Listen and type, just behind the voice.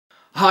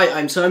Hi,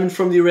 I'm Simon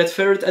from the Red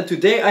Ferret, and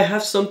today I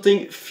have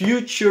something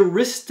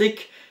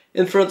futuristic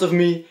in front of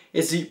me.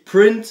 It's the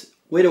Prynt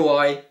with a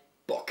Y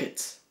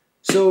Pocket.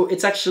 So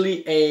it's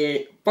actually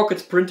a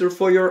pocket printer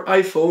for your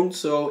iPhone.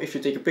 So if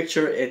you take a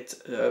picture,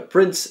 it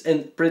prints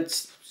and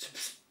prints.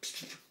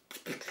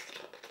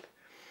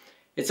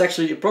 It's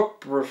actually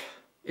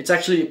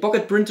a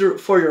pocket printer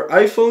for your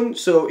iPhone.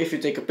 So if you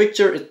take a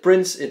picture, it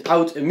prints it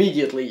out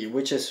immediately,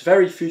 which is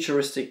very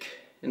futuristic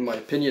in my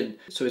opinion.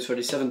 So it's for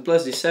the 7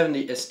 Plus, the 7,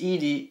 the SE,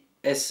 the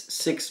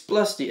S6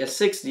 Plus, the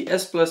S6, the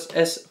S Plus,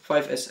 S,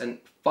 5S and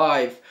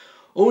 5.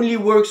 Only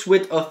works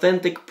with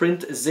authentic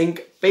print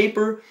zinc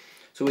paper.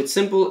 So it's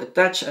simple,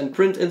 attach and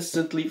print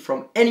instantly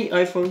from any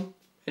iPhone.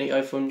 Any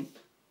iPhone,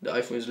 the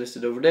iPhone is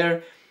listed over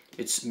there.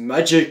 It's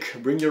magic,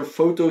 bring your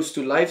photos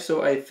to life,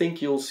 so I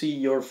think you'll see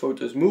your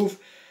photos move.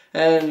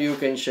 And you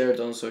can share it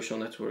on social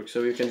networks.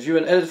 So you can view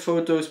and edit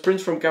photos,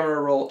 print from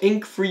camera roll,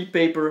 ink-free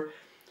paper,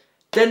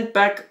 10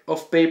 pack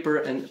of paper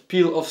and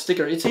peel off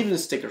sticker. It's even a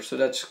sticker, so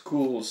that's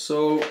cool.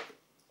 So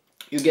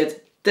you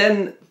get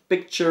 10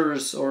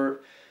 pictures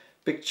or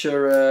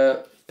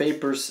picture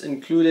papers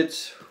included,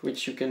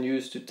 which you can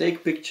use to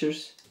take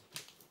pictures.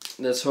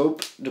 Let's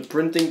hope the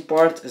printing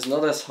part is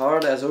not as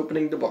hard as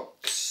opening the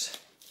box.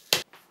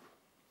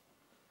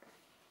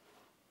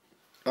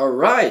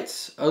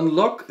 Alright,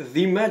 unlock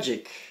the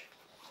magic.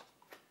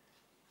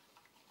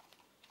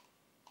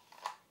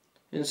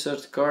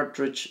 Insert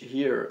cartridge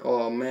here.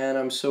 Oh man,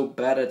 I'm so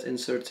bad at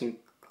inserting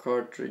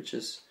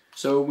cartridges.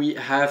 So we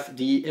have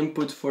the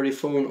input for the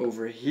phone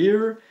over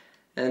here,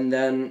 and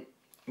then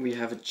we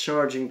have a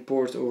charging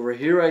port over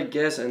here, I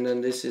guess, and then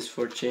this is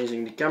for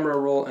changing the camera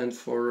roll and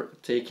for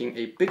taking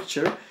a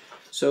picture.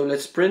 So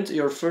let's print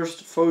your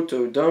first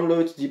photo.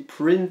 Download the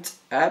Prynt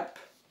app,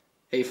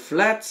 a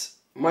flat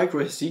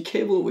micro SD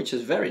cable, which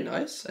is very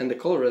nice, and the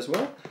color as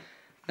well.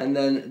 And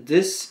then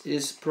this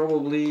is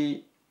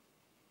probably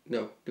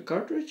the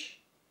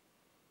cartridge?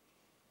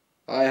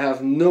 I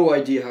have no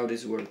idea how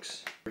this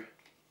works.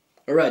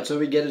 Alright, so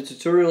we get a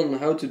tutorial on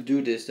how to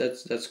do this.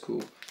 That's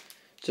cool.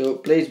 So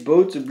place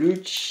both the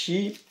blue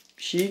sheet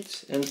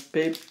and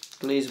paper.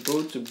 Place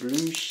both the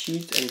blue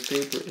sheet and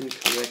paper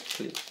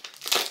incorrectly.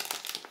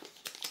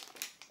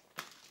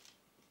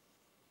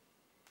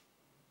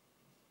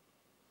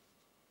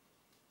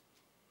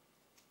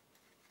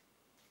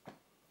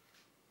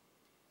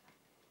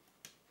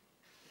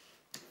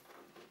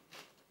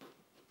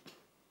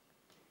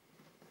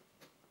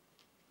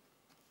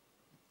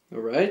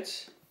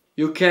 Alright,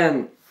 you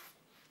can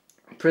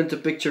print a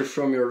picture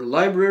from your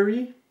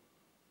library.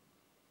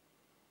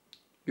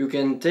 You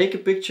can take a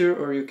picture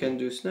or you can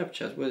do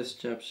Snapchat. What is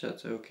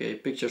Snapchat? Okay,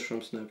 pictures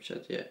from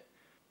Snapchat, yeah.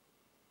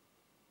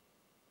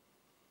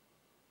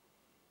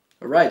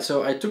 Alright,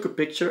 so I took a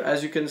picture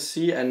as you can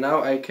see, and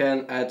now I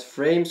can add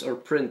frames or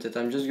print it.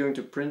 I'm just going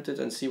to print it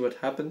and see what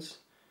happens. Is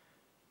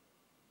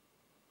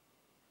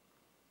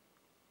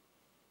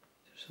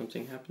there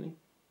something happening?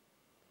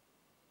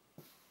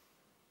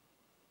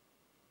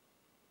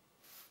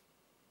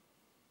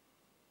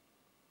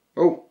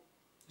 Oh,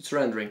 it's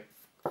rendering.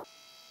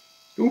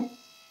 Ooh,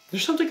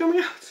 there's something coming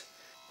out.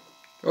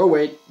 Oh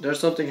wait, there's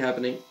something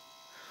happening.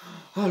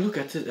 Oh, look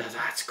at it.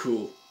 That's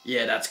cool.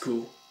 Yeah, that's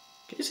cool.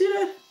 Can you see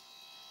that?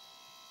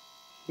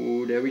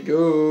 Oh, there we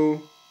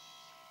go.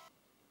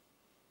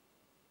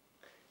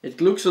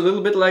 It looks a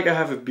little bit like I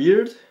have a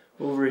beard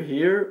over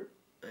here.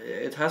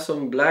 It has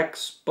some black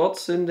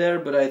spots in there,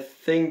 but I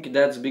think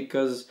that's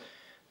because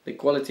the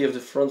quality of the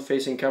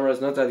front-facing camera is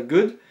not that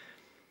good.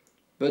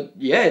 But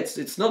yeah,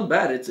 it's not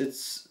bad.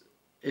 It's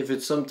if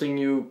it's something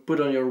you put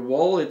on your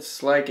wall,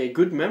 it's like a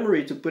good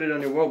memory to put it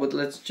on your wall. But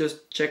let's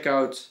just check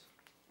out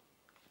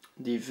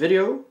the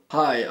video.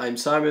 Hi, I'm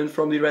Simon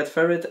from the Red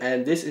Ferret,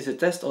 and this is a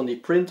test on the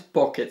Prynt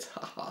Pocket.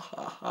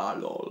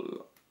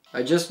 Lol.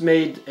 I just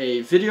made a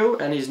video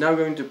and he's now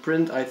going to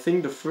print, I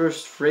think, the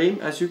first frame,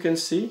 as you can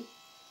see.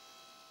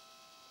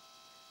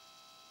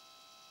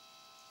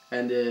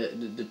 And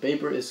the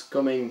paper is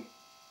coming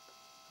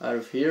out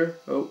of here.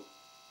 Oh.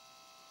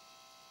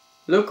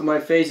 Look, my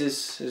face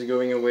is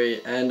going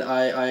away, and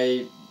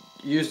I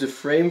used a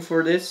frame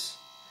for this.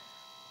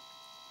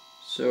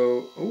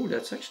 So, oh,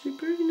 that's actually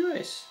pretty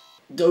nice.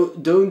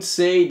 Don't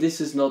say this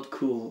is not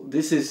cool.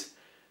 This is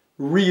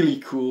really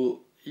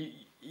cool.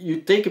 You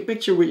take a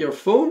picture with your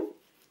phone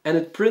and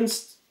it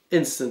prints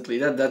instantly.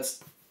 That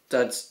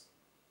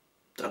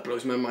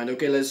blows my mind.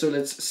 Okay,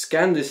 let's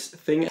scan this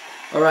thing.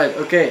 All right,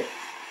 okay.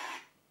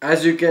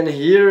 As you can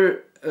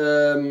hear,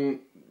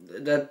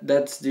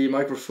 that's the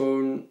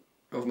microphone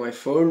of my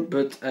phone,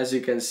 but as you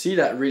can see,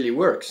 that really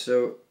works.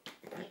 So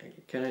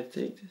can I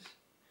take this?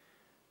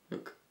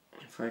 Look,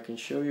 if I can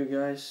show you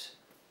guys.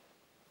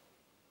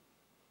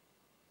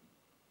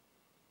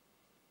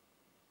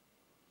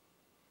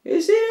 You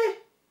see it?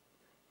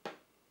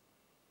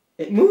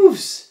 It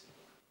moves.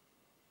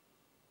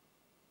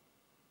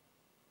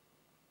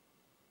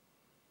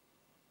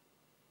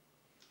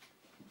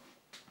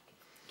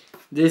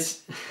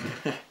 This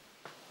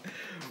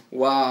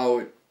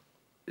wow,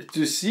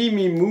 to see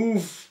me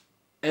move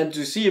and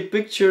to see a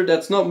picture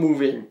that's not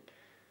moving.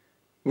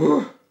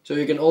 So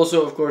you can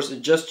also, of course,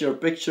 adjust your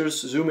pictures,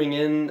 zooming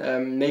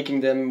in,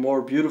 making them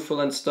more beautiful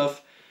and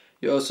stuff.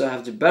 You also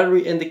have the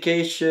battery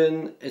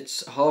indication.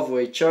 It's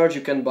halfway charged.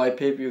 You can buy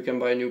paper, you can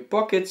buy a new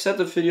pocket, set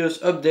of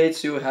videos,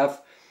 updates. You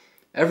have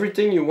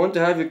everything you want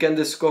to have. You can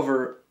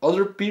discover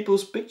other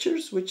people's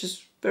pictures, which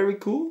is very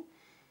cool.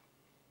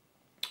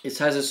 It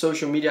has a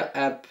social media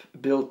app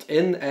built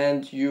in,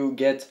 and you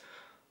get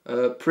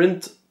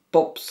Prynt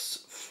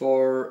pops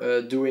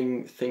for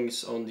doing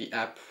things on the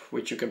app,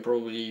 which you can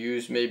probably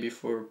use maybe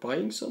for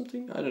buying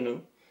something, I don't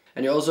know.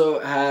 And you also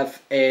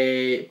have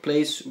a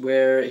place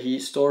where he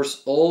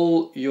stores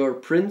all your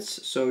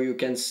prints, so you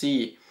can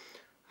see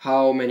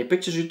how many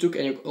pictures you took,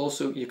 and you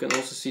can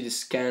also see the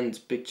scanned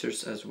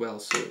pictures as well,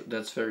 so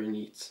that's very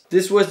neat.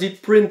 This was the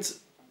Prynt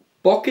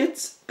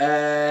Pocket,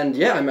 and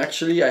yeah,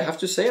 I have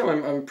to say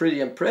I'm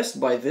pretty impressed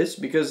by this,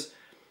 because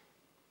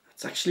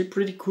it's actually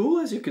pretty cool,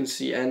 as you can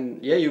see.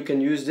 And yeah, you can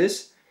use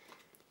this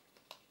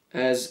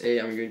as a,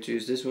 I'm going to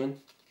use this one,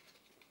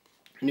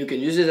 and you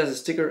can use it as a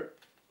sticker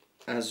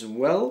as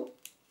well.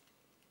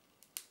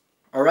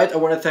 Alright, I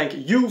want to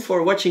thank you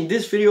for watching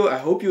this video. I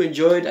hope you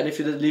enjoyed, and if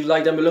you did, leave a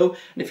like down below.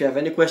 And if you have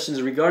any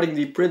questions regarding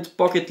the Prynt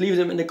Pocket, leave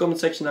them in the comment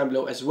section down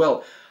below as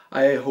well.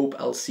 I hope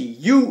I'll see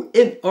you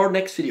in our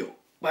next video.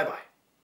 Bye bye.